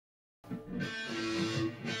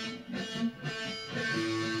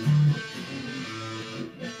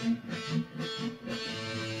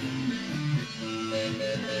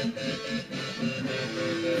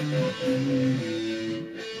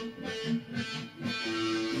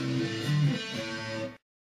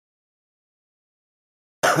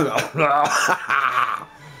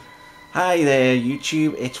Hi there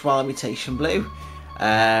YouTube, it's Wild Mutation Blue,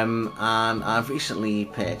 and I've recently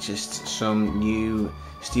purchased some new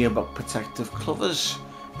steelbook protective covers.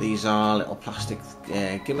 These are little plastic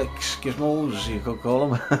gimmicks, gizmos, you could call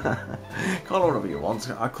them. Call them whatever you want.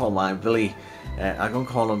 I call mine Billy. I don't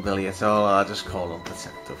call them Billy at all, I just call them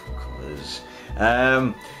protective covers.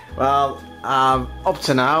 Well, up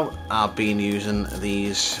to now I've been using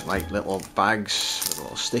these like little bags with a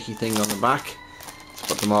little sticky thing on the back to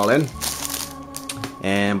put them all in.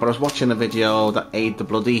 But I was watching a video that Aid the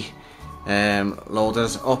Bloody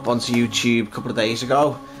loaders up onto YouTube a couple of days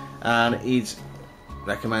ago, and he's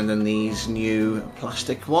recommending these new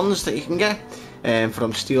plastic ones that you can get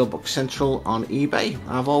from Steelbook Central on eBay.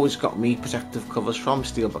 I've always got me protective covers from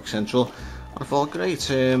Steelbook Central. I thought, great,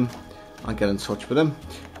 I'll get in touch with them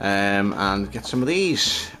and get some of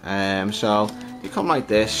these. So you come like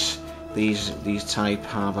this. These type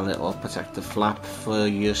have a little protective flap for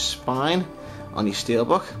your spine on your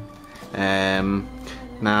steelbook.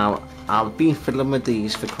 Now I've been fiddling with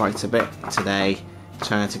these for quite a bit today,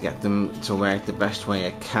 trying to get them to work the best way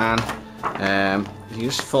I can. You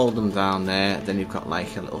just fold them down there, then you've got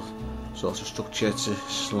like a little sort of structure to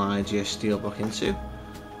slide your steelbook into.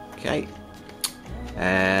 Okay.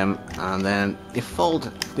 And then you fold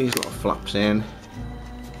these little flaps in,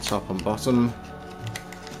 top and bottom,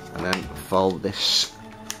 and then fold this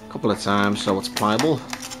a couple of times so it's pliable.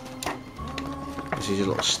 This is your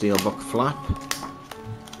little steelbook flap,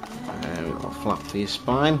 a little flap for your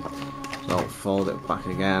spine. So fold it back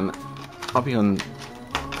again. Hope you can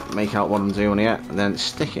make out what I'm doing here, and then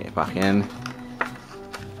stick it back in.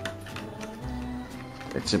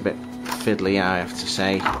 It's a bit fiddly, I have to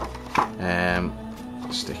say.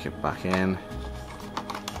 Stick it back in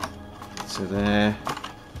to there.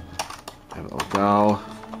 There it'll go.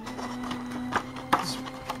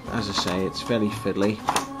 As I say, it's very fiddly.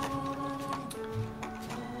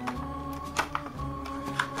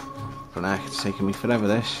 But now it's taking me forever,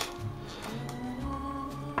 this.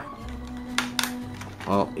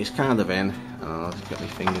 Well, he's kind of in, and I'll just get my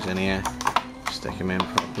fingers in here, stick him in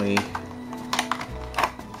properly.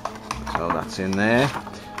 So that's in there.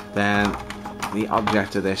 Then the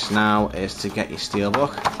object of this now is to get your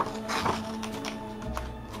steelbook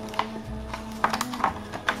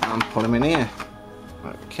and put him in here.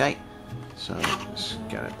 Okay, so let's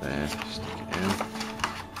get it there, stick it in.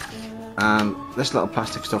 And this little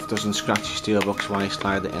plastic stuff doesn't scratch your steelbooks while you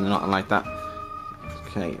slide it in or nothing like that.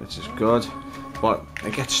 Okay, which is good. But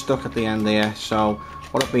it gets stuck at the end there, so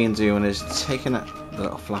what I've been doing is taking the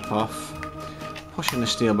little flap off, pushing the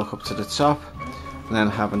steelbook up to the top, and then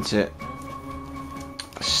having to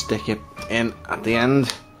stick it in at the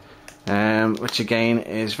end, which again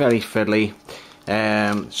is very fiddly.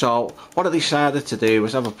 So what I decided to do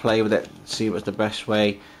was have a play with it, see what was the best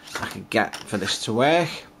way I could get for this to work.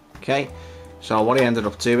 Okay, so what I ended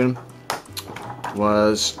up doing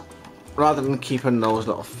was, rather than keeping those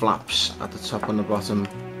little flaps at the top and the bottom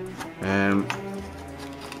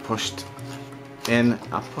pushed in,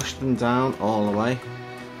 I pushed them down all the way.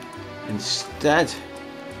 Instead,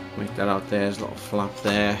 make that out there, there's a little flap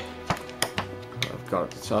there that I've got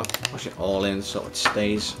at the top, push it all in so it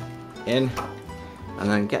stays in, and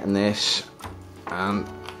then getting this and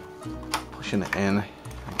pushing it in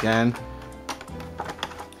again,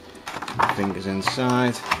 fingers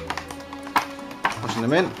inside, pushing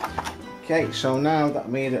them in. Okay, so now that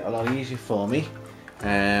made it a lot easier for me,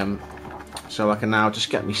 so I can now just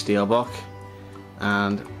get my steelbook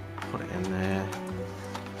and put it in there,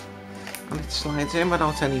 and it slides in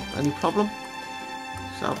without any problem.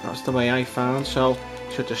 So that's the way I found, so it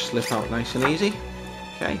should just slip out nice and easy.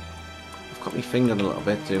 Okay, I've cut my finger a little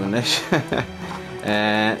bit doing this.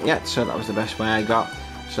 Yeah, so that was the best way I got.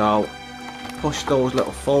 So push those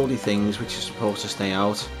little foldy things which are supposed to stay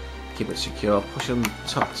out, keep it secure, push them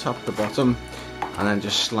top to bottom, and then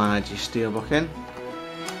just slide your steelbook in,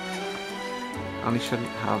 and you shouldn't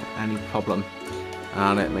have any problem.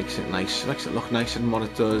 And it makes it nice, makes it look nicer than what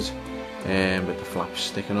it does, with the flaps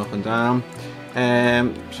sticking up and down.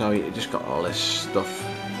 So you just got all this stuff,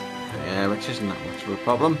 which isn't that much of a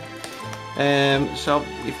problem. So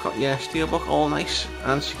you've got your steelbook all nice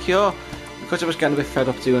and secure. Because I was getting a bit fed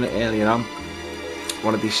up doing it earlier on,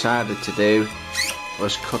 what I decided to do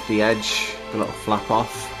was cut the edge, the little flap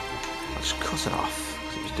off. I just cut it off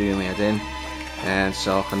because it was doing me head in, and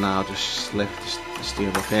so I can now just slip the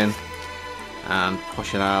steelbook in and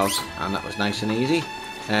push it out, and that was nice and easy.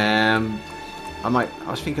 I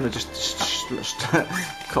was thinking of just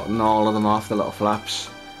cutting all of them off, the little flaps.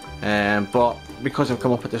 But because I've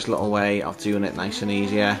come up with this little way of doing it nice and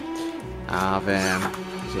easier, I've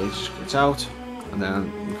it's out, and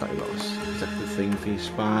then you've got your little protective thing for your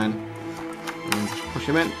spine, and just push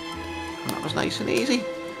them in, and that was nice and easy.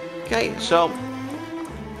 Okay, so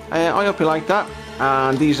I hope you like that,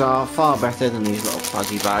 and these are far better than these little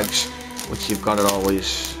fuzzy bags, which you've got to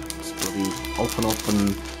always bloody open up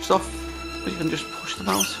and stuff, but you can just push them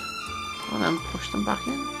out and then push them back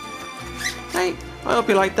in. Hey, I hope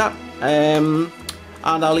you like that, and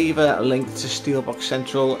I'll leave a link to Steelbook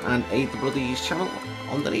Central and Aid the Bloodies channel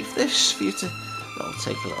underneath this for you to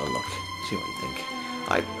take a little look, see what you think.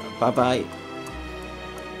 Alright, bye bye.